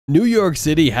New York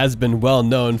City has been well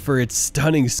known for its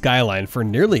stunning skyline for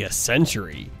nearly a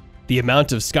century. The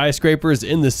amount of skyscrapers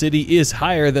in the city is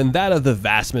higher than that of the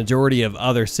vast majority of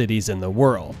other cities in the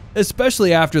world,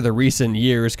 especially after the recent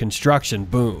years' construction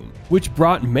boom, which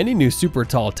brought many new super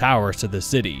tall towers to the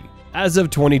city. As of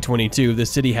 2022, the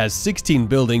city has 16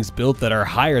 buildings built that are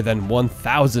higher than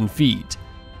 1,000 feet.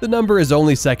 The number is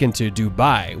only second to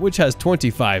Dubai, which has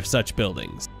 25 such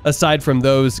buildings. Aside from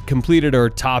those completed or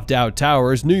topped out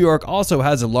towers, New York also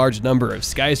has a large number of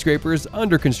skyscrapers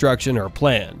under construction or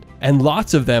planned, and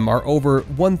lots of them are over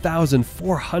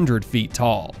 1,400 feet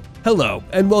tall. Hello,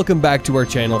 and welcome back to our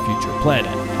channel Future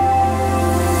Planet.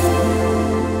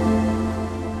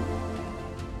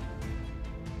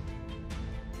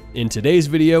 In today's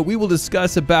video, we will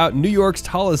discuss about New York's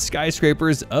tallest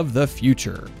skyscrapers of the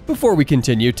future. Before we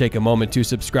continue, take a moment to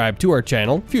subscribe to our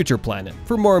channel, Future Planet,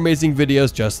 for more amazing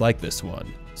videos just like this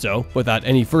one. So, without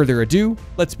any further ado,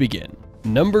 let's begin.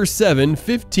 Number 7.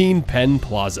 15 Penn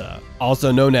Plaza,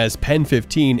 also known as Penn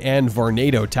 15 and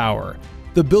Vornado Tower.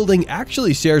 The building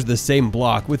actually shares the same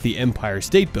block with the Empire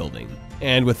State Building,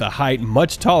 and with a height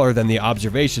much taller than the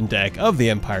observation deck of the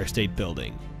Empire State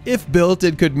Building. If built,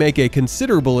 it could make a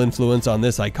considerable influence on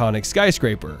this iconic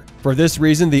skyscraper. For this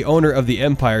reason, the owner of the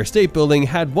Empire State Building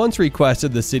had once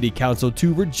requested the city council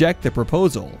to reject the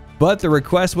proposal, but the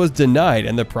request was denied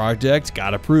and the project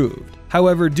got approved.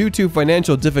 However, due to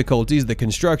financial difficulties, the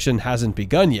construction hasn't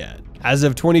begun yet. As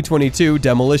of 2022,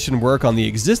 demolition work on the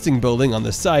existing building on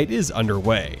the site is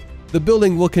underway. The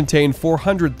building will contain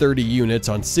 430 units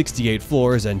on 68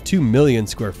 floors and 2 million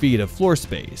square feet of floor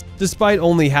space. Despite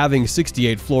only having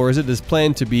 68 floors, it is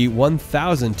planned to be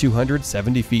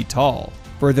 1,270 feet tall.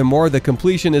 Furthermore, the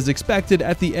completion is expected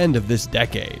at the end of this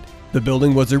decade. The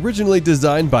building was originally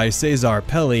designed by Cesar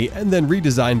Pelli and then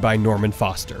redesigned by Norman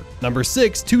Foster. Number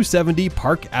 6. 270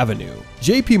 Park Avenue.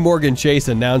 JP Morgan Chase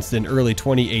announced in early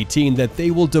 2018 that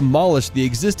they will demolish the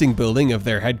existing building of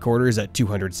their headquarters at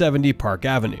 270 Park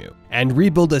Avenue and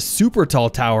rebuild a super tall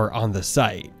tower on the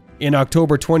site. In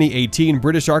October 2018,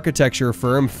 British architecture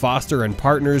firm Foster &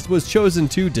 Partners was chosen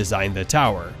to design the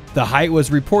tower. The height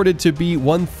was reported to be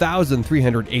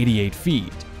 1,388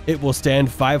 feet. It will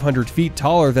stand 500 feet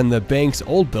taller than the bank's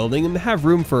old building and have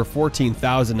room for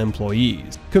 14,000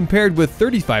 employees, compared with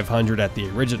 3,500 at the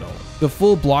original. The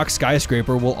full block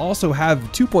skyscraper will also have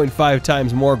 2.5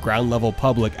 times more ground-level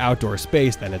public outdoor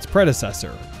space than its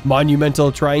predecessor.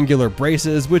 Monumental triangular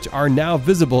braces, which are now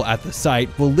visible at the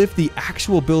site, will lift the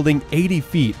actual building 80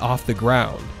 feet off the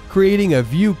ground, creating a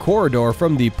view corridor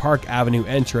from the Park Avenue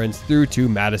entrance through to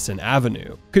Madison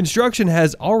Avenue. Construction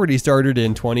has already started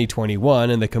in 2021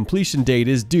 and the completion date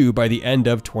is due by the end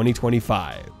of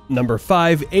 2025. Number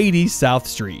 5. 80 South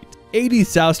Street. 80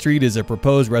 South Street is a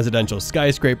proposed residential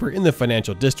skyscraper in the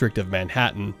financial district of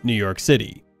Manhattan, New York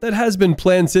City, that has been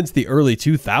planned since the early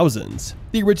 2000s.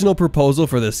 The original proposal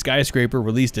for the skyscraper,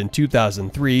 released in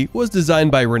 2003, was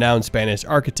designed by renowned Spanish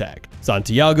architect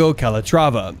Santiago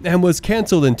Calatrava and was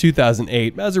cancelled in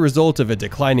 2008 as a result of a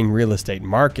declining real estate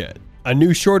market. A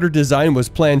new shorter design was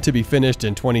planned to be finished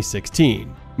in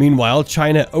 2016. Meanwhile,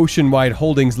 China Oceanwide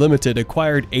Holdings Limited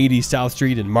acquired 80 South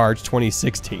Street in March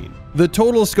 2016. The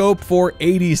total scope for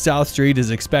 80 South Street is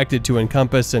expected to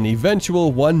encompass an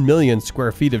eventual 1 million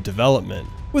square feet of development,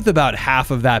 with about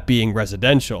half of that being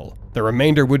residential. The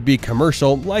remainder would be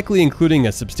commercial, likely including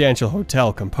a substantial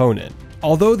hotel component.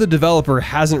 Although the developer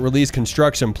hasn't released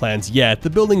construction plans yet, the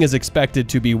building is expected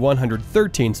to be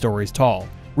 113 stories tall,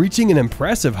 reaching an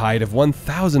impressive height of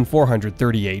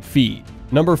 1,438 feet.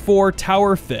 Number 4.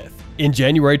 Tower 5th. In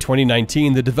January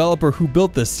 2019, the developer who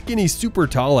built the skinny super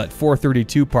tall at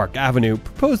 432 Park Avenue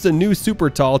proposed a new super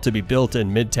tall to be built in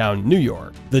Midtown, New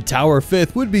York. The Tower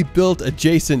 5th would be built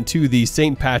adjacent to the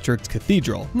St. Patrick's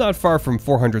Cathedral, not far from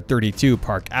 432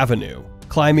 Park Avenue,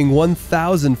 climbing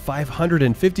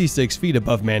 1,556 feet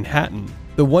above Manhattan.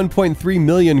 The 1.3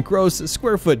 million gross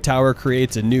square foot tower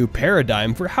creates a new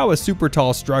paradigm for how a super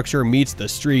tall structure meets the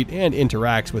street and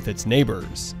interacts with its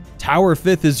neighbors. Tower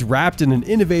 5th is wrapped in an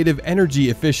innovative,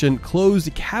 energy-efficient,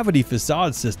 closed-cavity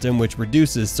facade system which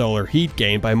reduces solar heat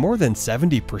gain by more than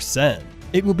 70%.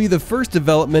 It will be the first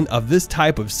development of this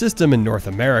type of system in North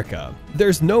America.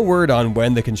 There's no word on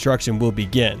when the construction will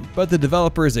begin, but the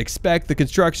developers expect the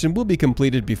construction will be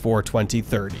completed before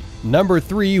 2030. Number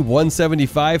 3.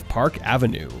 175 Park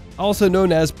Avenue. Also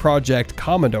known as Project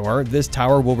Commodore, this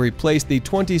tower will replace the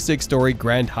 26-story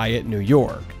Grand Hyatt New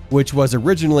York, which was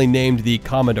originally named the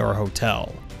Commodore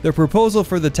Hotel. The proposal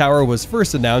for the tower was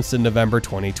first announced in November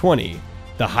 2020.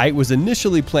 The height was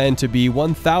initially planned to be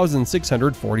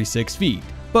 1,646 feet,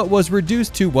 but was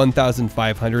reduced to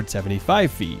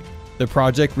 1,575 feet. The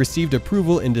project received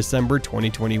approval in December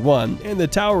 2021, and the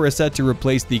tower is set to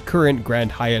replace the current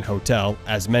Grand Hyatt Hotel,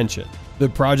 as mentioned. The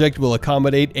project will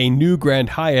accommodate a new Grand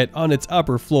Hyatt on its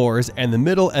upper floors, and the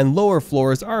middle and lower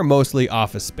floors are mostly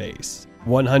office space.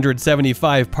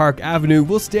 175 Park Avenue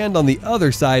will stand on the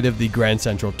other side of the Grand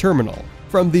Central Terminal,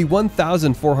 from the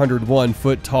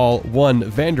 1,401-foot tall 1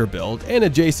 Vanderbilt and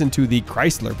adjacent to the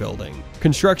Chrysler Building.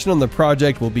 Construction on the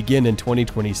project will begin in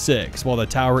 2026, while the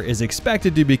tower is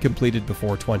expected to be completed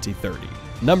before 2030.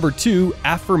 Number 2.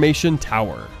 Affirmation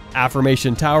Tower.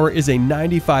 Affirmation Tower is a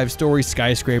 95-story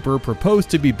skyscraper proposed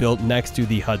to be built next to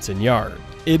the Hudson Yard.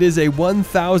 It is a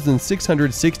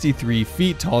 1,663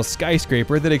 feet tall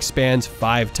skyscraper that expands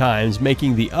 5 times,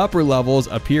 making the upper levels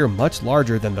appear much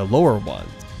larger than the lower ones.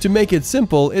 To make it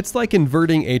simple, it's like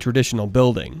inverting a traditional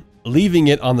building, leaving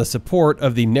it on the support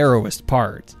of the narrowest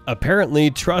part.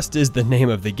 Apparently, trust is the name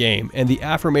of the game, and the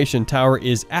Affirmation Tower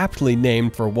is aptly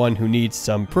named for one who needs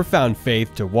some profound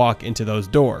faith to walk into those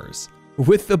doors,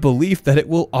 with the belief that it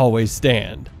will always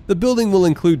stand. The building will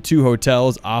include 2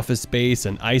 hotels, office space,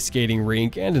 an ice skating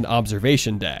rink, and an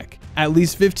observation deck. At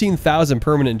least 15,000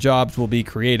 permanent jobs will be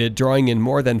created, drawing in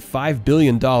more than $5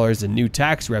 billion in new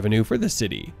tax revenue for the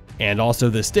city, and also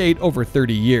the state over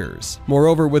 30 years.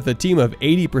 Moreover, with a team of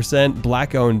 80%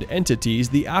 Black-owned entities,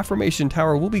 the Affirmation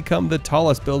Tower will become the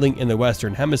tallest building in the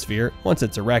Western Hemisphere once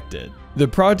it's erected. The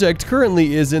project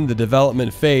currently is in the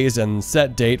development phase, and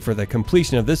set date for the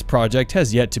completion of this project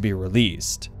has yet to be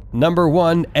released. Number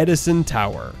 1. Edison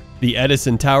Tower. The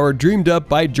Edison Tower, dreamed up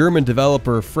by German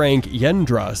developer Frank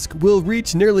Jendrusk, will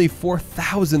reach nearly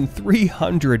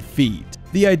 4,300 feet.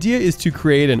 The idea is to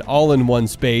create an all-in-one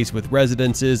space with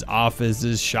residences,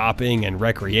 offices, shopping, and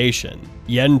recreation.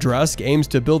 Jendrusk aims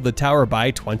to build the tower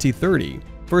by 2030.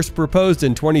 First proposed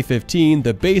in 2015,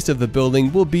 the base of the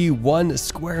building will be 1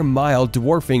 square mile,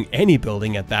 dwarfing any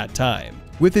building at that time.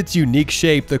 With its unique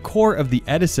shape, the core of the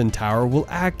Edison Tower will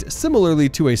act similarly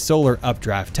to a solar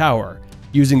updraft tower,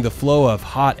 using the flow of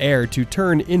hot air to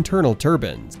turn internal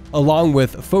turbines. Along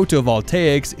with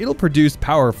photovoltaics, it'll produce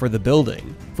power for the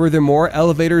building. Furthermore,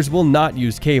 elevators will not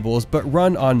use cables but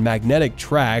run on magnetic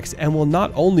tracks and will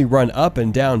not only run up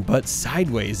and down but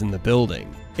sideways in the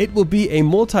building. It will be a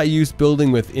multi-use building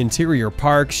with interior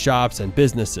parks, shops, and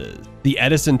businesses. The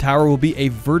Edison Tower will be a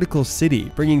vertical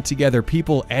city, bringing together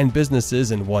people and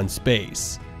businesses in one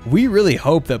space. We really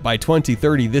hope that by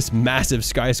 2030 this massive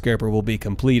skyscraper will be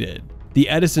completed. The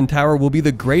Edison Tower will be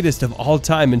the greatest of all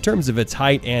time in terms of its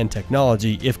height and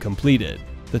technology if completed.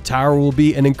 The tower will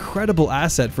be an incredible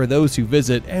asset for those who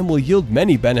visit and will yield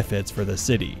many benefits for the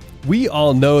city. We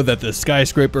all know that the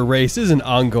skyscraper race is an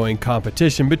ongoing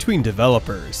competition between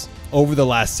developers. Over the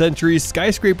last centuries,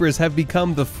 skyscrapers have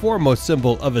become the foremost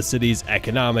symbol of a city's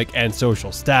economic and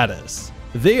social status.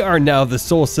 They are now the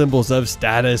sole symbols of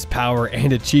status, power,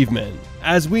 and achievement.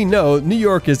 As we know, New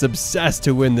York is obsessed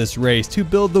to win this race to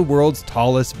build the world's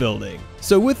tallest building.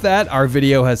 So with that, our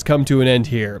video has come to an end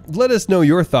here. Let us know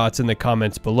your thoughts in the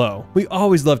comments below. We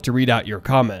always love to read out your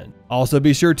comment. Also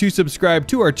be sure to subscribe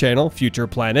to our channel, Future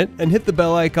Planet, and hit the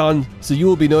bell icon so you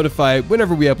will be notified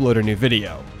whenever we upload a new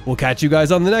video. We'll catch you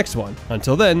guys on the next one.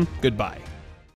 Until then, goodbye.